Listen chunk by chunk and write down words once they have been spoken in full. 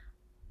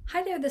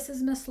Hi there, this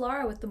is Miss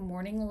Laura with the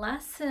morning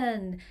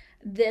lesson.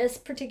 This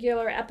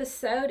particular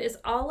episode is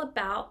all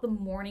about the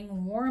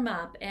morning warm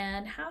up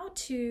and how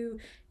to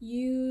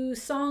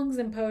use songs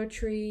and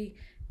poetry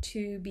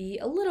to be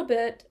a little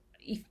bit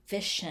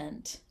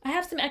efficient. I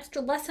have some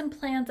extra lesson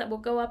plans that will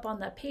go up on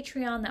the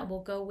Patreon that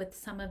will go with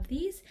some of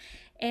these.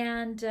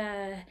 And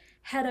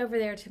head over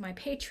there to my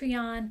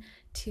Patreon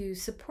to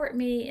support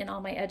me in all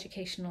my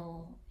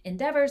educational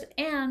endeavors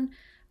and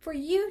for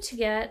you to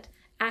get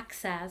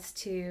access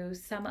to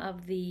some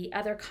of the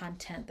other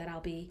content that I'll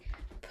be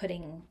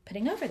putting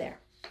over there.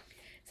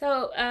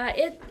 So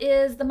it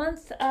is the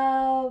month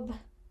of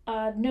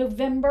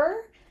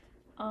November.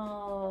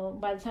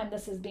 By the time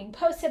this is being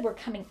posted, we're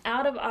coming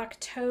out of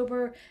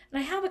October,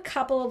 and I have a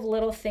couple of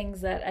little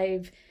things that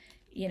I've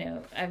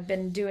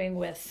been doing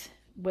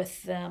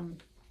with them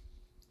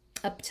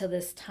up to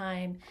this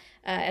time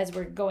as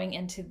we're going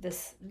into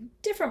this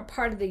different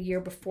part of the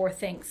year before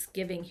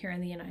Thanksgiving here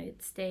in the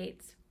United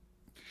States.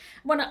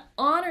 I want to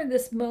honor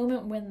this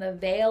moment when the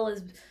veil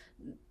is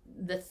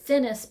the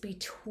thinnest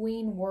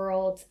between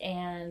worlds,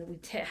 and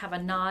we have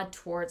a nod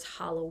towards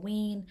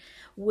Halloween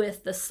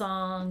with the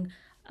song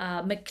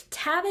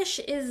McTavish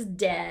is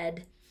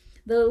Dead.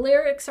 The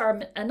lyrics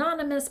are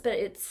anonymous, but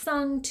it's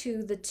sung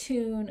to the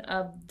tune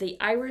of the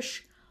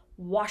Irish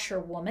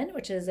Washerwoman,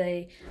 which is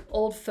a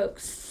old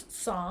folks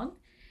song,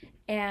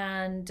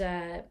 and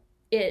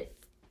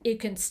you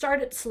can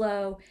start it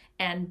slow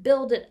and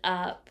build it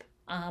up.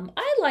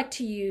 I like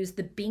to use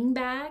the bean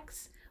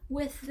bags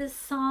with this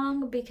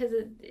song because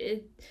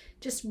it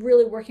just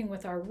really working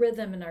with our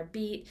rhythm and our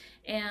beat.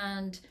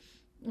 And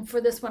for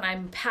this one,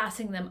 I'm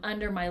passing them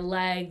under my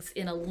legs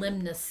in a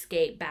limnus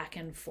skate back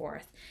and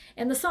forth.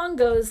 And the song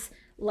goes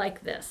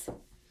like this.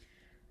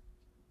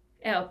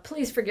 Oh,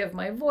 please forgive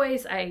my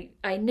voice. I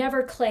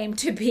never claimed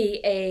to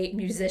be a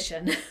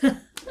musician.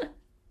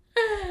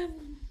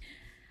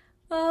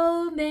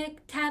 Oh,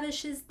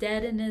 McTavish is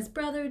dead and his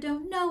brother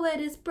don't know it.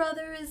 His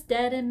brother is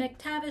dead and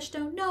McTavish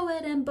don't know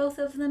it. And both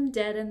of them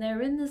dead and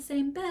they're in the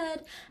same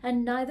bed.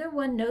 And neither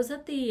one knows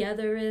that the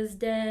other is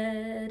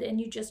dead.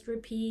 And you just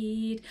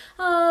repeat,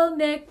 oh,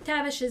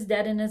 McTavish is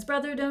dead and his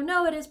brother don't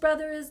know it. His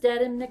brother is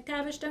dead and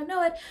McTavish don't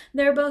know it.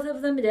 They're both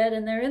of them dead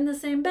and they're in the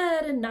same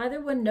bed. And neither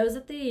one knows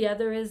that the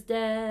other is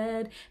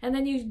dead. And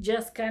then you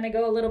just kind of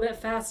go a little bit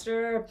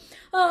faster.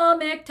 Oh,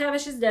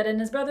 McTavish is dead and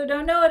his brother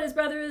don't know it. His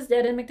brother is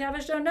dead and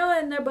McTavish don't know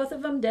it. And they're both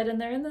of them dead and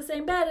they're in the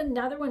same bed and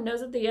neither one knows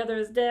that the other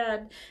is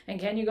dead. And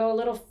can you go a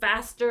little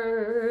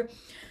faster?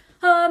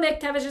 Oh,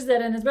 McTavish is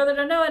dead and his brother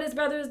don't know it. His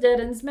brother is dead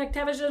and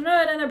McTavish doesn't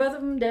know it. And they're both of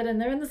them dead and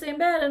they're in the same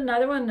bed and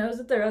neither one knows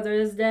that their other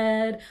is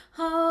dead.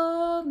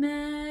 Oh,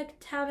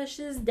 McTavish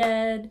is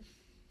dead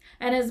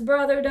and his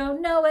brother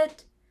don't know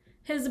it.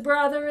 His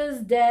brother is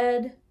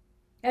dead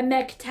and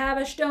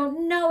McTavish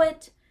don't know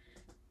it.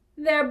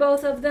 They're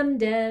both of them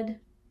dead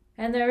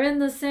and they're in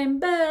the same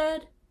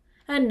bed.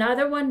 And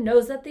neither one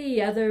knows that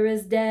the other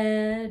is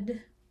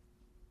dead.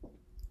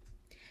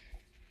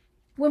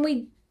 When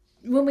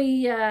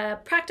we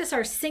practice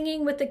our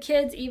singing with the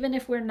kids, even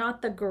if we're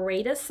not the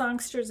greatest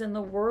songsters in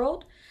the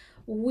world,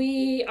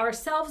 we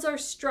ourselves are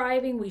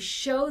striving. We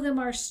show them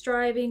our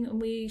striving,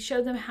 and we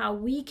show them how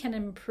we can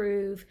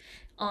improve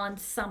on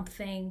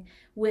something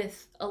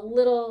with a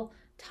little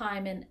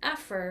time and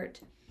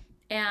effort.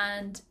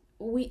 And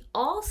we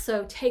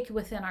also take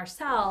within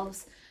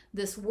ourselves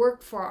this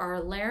work for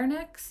our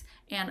larynx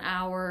and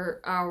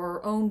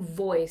our own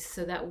voice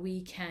so that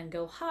we can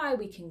go high,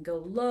 we can go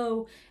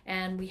low,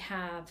 and we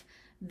have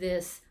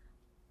this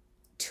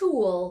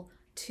tool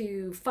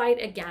to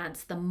fight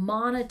against the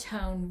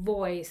monotone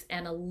voice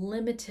and a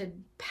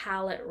limited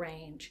palate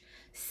range.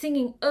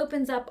 Singing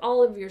opens up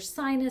all of your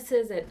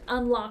sinuses. It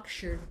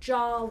unlocks your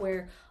jaw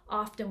where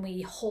often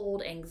we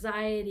hold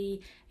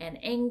anxiety and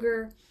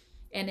anger.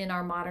 And in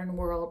our modern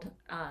world,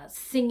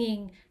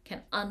 singing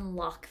can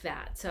unlock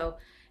that. So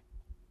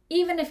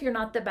even if you're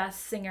not the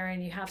best singer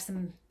and you have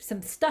some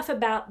stuff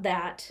about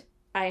that,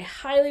 I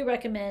highly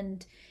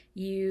recommend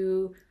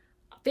you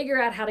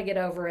figure out how to get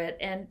over it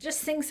and just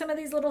sing some of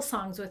these little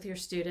songs with your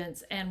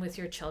students and with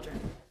your children.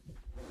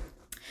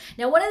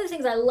 Now, one of the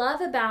things I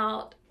love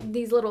about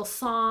these little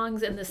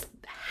songs and this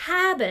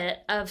habit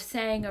of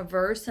saying a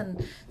verse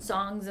and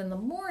songs in the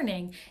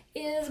morning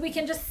is we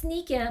can just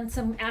sneak in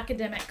some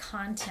academic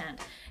content.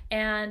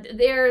 And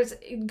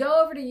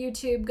go over to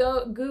YouTube,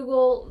 go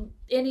Google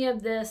any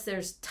of this.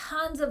 There's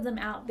tons of them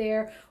out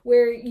there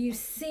where you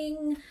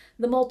sing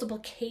the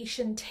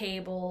multiplication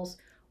tables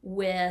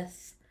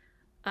with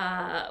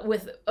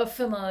a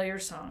familiar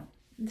song.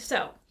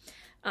 So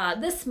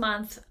this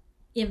month,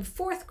 in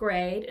fourth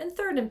grade, and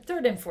third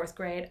and fourth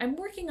grade, I'm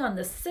working on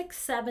the 6s,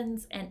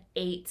 7s, and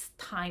 8s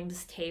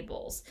times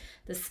tables,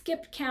 the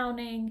skip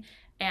counting,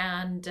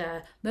 and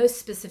most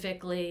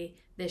specifically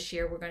this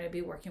year we're going to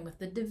be working with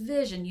the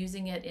division,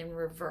 using it in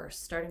reverse,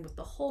 starting with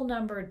the whole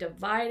number,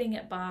 dividing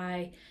it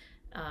by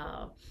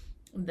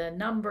the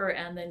number,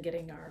 and then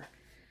getting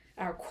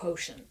our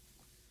quotient.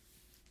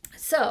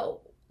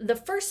 So the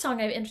first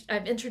song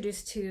I've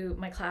introduced to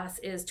my class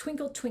is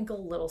Twinkle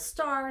Twinkle Little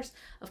Stars.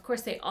 Of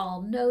course, they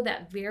all know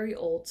that very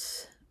old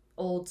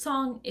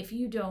song. If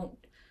you don't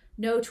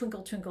know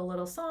Twinkle Twinkle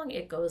Little Song,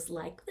 it goes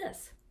like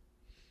this.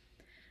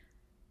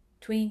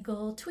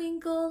 Twinkle,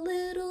 twinkle,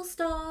 little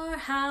star,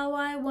 how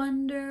I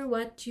wonder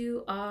what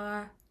you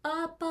are.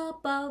 Up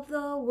above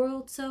the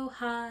world so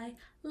high,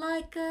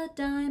 like a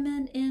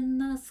diamond in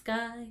the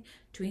sky.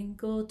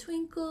 Twinkle,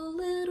 twinkle,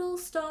 little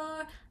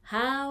star,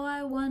 how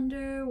I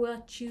wonder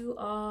what you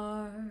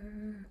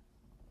are.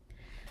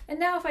 And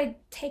now if I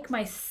take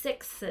my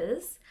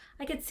sixes,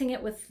 I could sing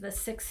it with the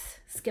 6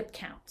 skip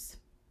counts.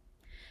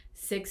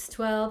 6,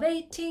 12,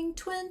 18,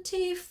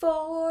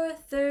 24,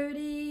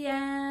 30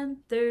 and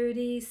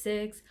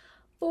 36,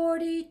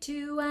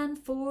 42 and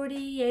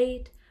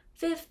 48,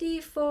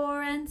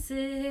 54 and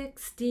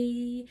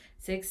 60,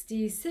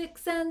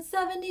 66 and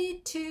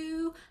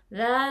 72,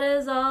 that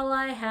is all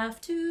I have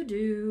to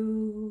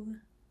do.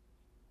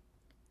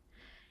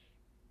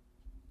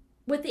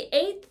 With the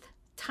 8th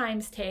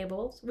times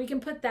tables, we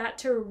can put that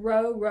to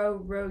row, row,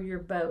 row your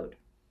boat.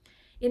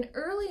 In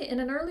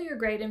an earlier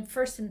grade, in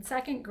 1st and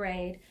 2nd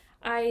grade,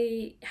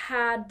 I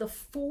had the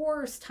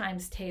 4s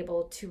times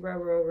table to row,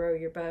 row, row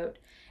your boat.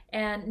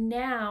 And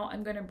now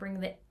I'm going to bring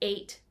the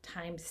 8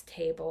 times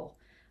table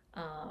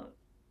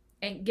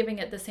and giving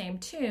it the same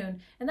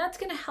tune. And that's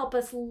going to help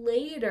us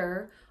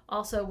later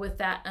also with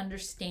that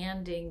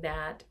understanding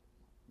that,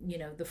 you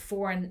know, the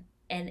 4 and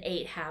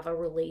 8 have a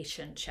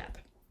relationship.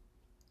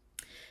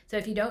 So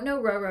if you don't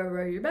know row, row,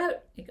 row your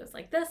boat, it goes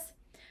like this.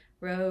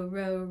 Row,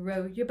 row,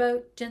 row your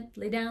boat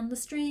gently down the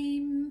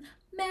stream.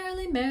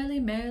 Merrily, merrily,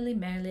 merrily,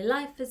 merrily,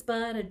 life is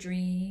but a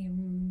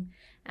dream.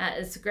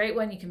 It's a great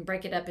one. You can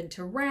break it up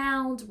into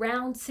rounds.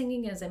 Round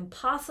singing is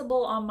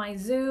impossible on my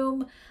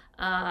Zoom,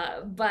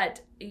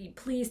 but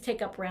please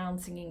take up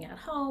round singing at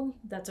home.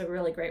 That's a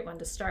really great one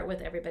to start with.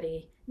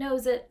 Everybody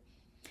knows it.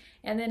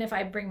 And then if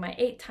I bring my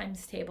 8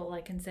 times table, I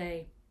can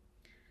say,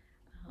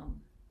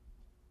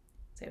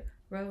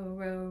 row,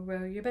 row,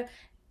 row your boat.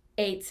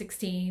 8,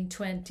 16,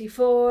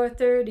 24,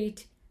 30,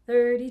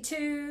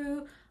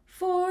 32,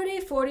 40,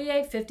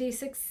 48,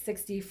 56,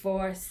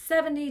 64,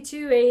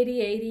 72,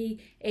 80,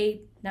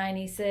 88,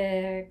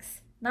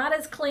 96. Not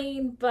as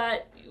clean,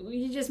 but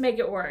you just make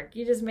it work.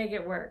 You just make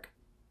it work.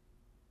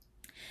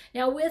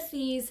 Now with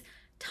these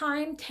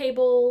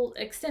timetable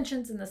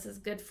extensions, and this is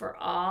good for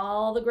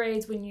all the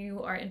grades when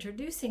you are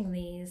introducing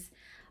these,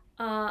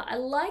 I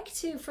like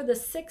to, for the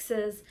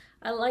 6s,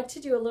 I like to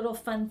do a little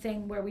fun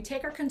thing where we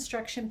take our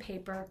construction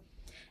paper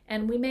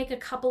and we make a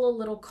couple of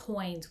little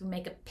coins. We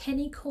make a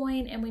penny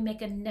coin and we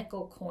make a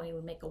nickel coin.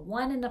 We make a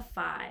 1 and a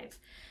 5.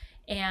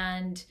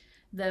 And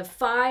the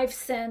 5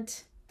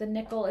 cent, the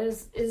nickel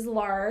is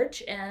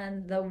large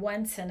and the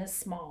 1 cent is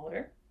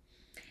smaller.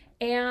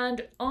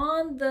 And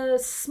on the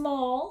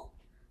small,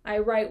 I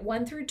write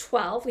 1 through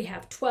 12. We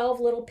have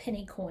 12 little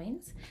penny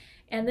coins.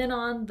 And then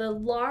on the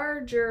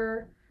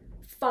larger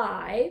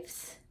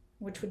 5s,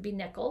 which would be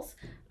nickels,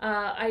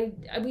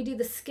 we do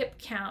the skip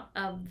count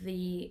of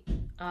the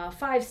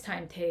 5s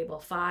timetable.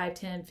 5,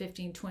 10,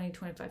 15, 20,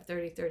 25,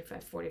 30,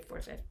 35, 40,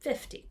 45,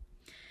 50,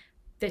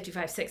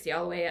 55, 60,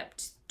 all the way up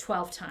to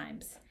 12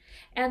 times.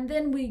 And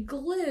then we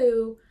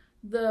glue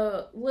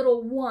the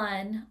little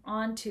 1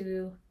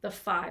 onto the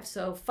 5.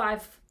 So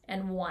 5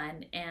 and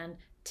 1 and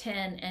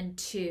 10 and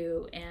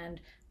 2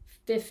 and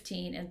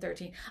 15 and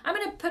 13. I'm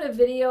going to put a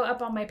video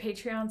up on my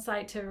Patreon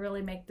site to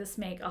really make this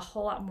make a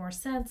whole lot more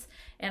sense,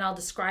 and I'll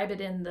describe it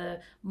in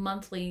the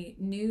monthly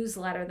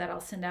newsletter that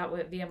I'll send out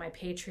via my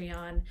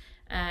Patreon,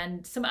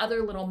 and some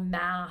other little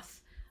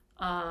math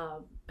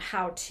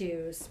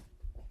how-tos.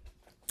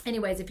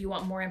 Anyways, if you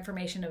want more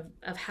information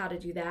of how to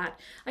do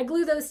that, I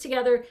glue those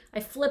together, I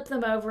flip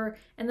them over,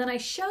 and then I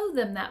show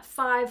them that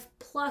 5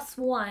 plus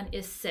 1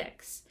 is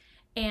 6,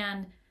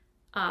 and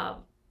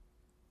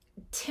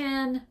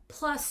 10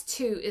 plus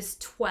 2 is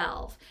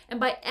 12. And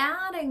by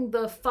adding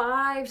the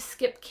 5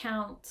 skip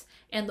counts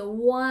and the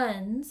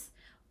 1s,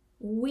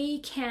 we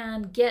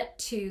can get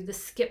to the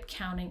skip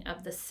counting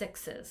of the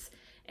 6s.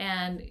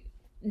 And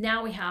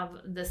now we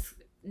have this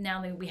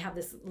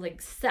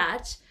like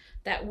set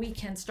that we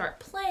can start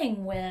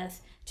playing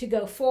with to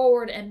go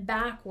forward and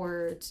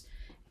backwards.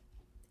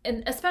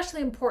 And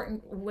especially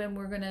important when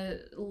we're going to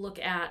look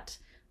at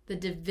the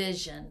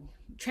division,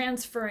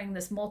 transferring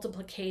this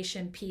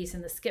multiplication piece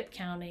and the skip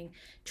counting,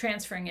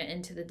 transferring it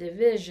into the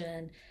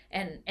division,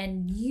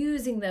 and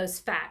using those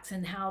facts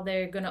and how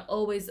they're going to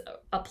always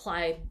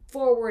apply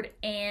forward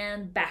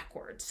and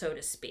backward, so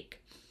to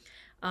speak.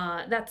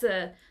 That's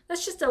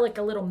just like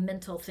a little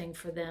mental thing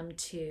for them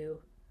to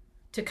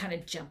kind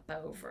of jump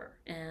over,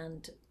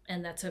 and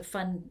that's a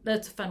fun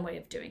way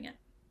of doing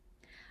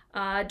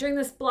it. During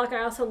this block,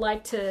 I also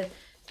like to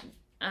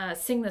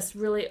sing this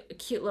really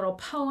cute little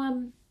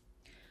poem.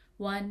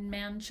 1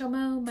 man shall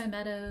mow my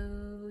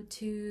meadow,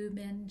 2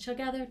 men shall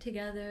gather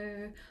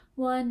together,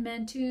 1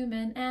 man, 2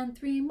 men, and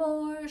 3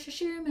 more shall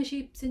shear my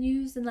sheeps and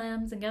ewes and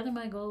lambs and gather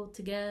my gold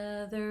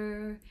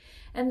together.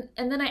 And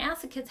then I ask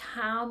the kids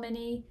how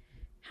many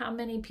how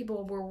many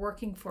people were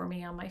working for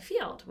me on my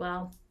field?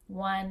 Well,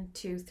 1,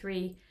 2,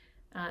 3,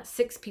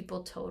 6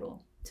 people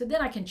total. So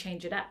then I can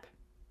change it up.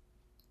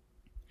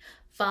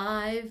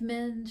 5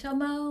 men shall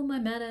mow my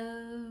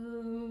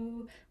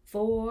meadow,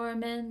 4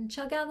 men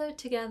shall gather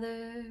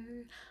together,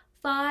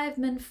 5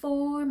 men,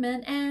 4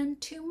 men, and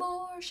 2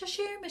 more shall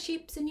shear my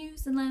sheep and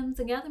ewes and lambs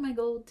and gather my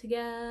gold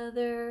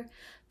together.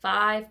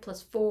 5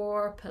 plus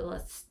 4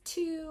 plus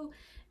 2,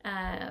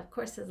 of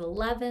course, is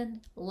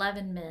 11.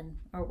 11 men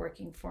are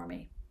working for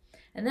me.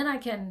 And then I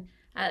can,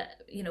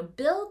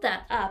 build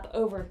that up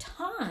over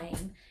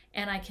time,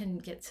 and I can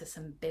get to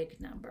some big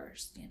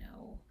numbers,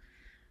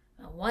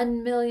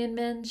 1 million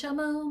men shall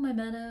mow my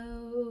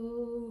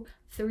meadow,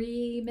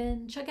 3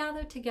 men shall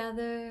gather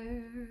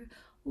together,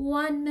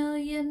 1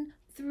 million,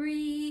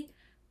 3,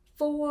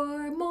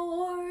 4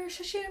 more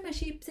shall shear my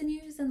sheep and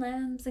ewes and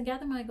lambs and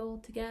gather my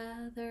gold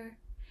together.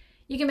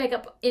 You can make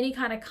up any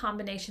kind of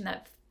combination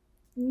that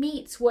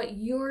meets what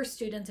your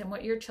students and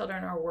what your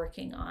children are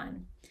working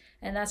on.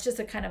 And that's just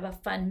a kind of a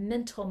fun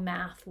mental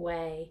math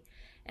way.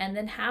 And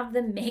then have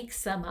them make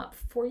some up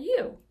for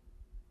you.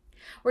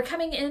 We're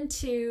coming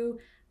into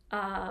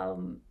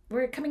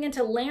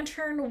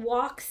Lantern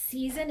Walk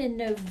season in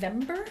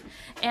November,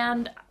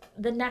 and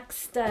the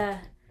next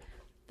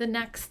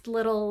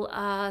little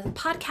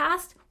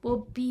podcast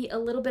will be a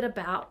little bit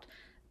about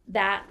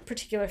that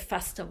particular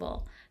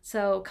festival.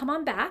 So come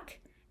on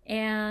back,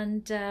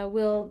 and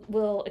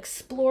we'll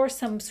explore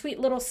some sweet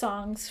little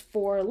songs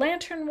for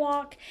Lantern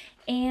Walk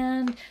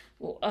and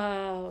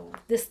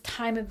this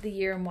time of the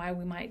year, and why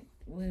we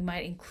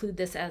might include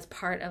this as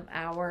part of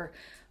our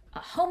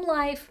home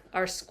life,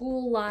 our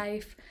school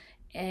life,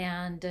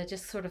 and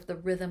just sort of the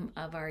rhythm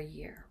of our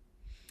year.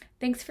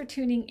 Thanks for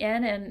tuning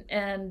in,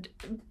 and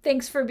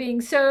thanks for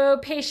being so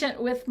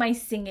patient with my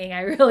singing.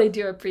 I really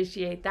do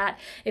appreciate that.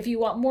 If you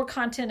want more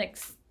content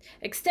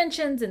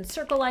extensions and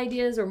circle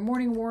ideas or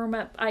morning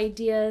warm-up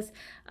ideas,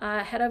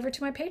 head over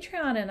to my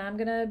Patreon, and I'm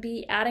going to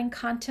be adding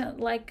content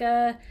like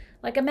a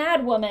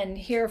mad woman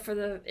here for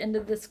the end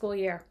of the school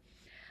year.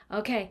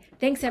 Okay,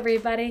 thanks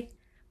everybody.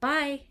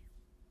 Bye.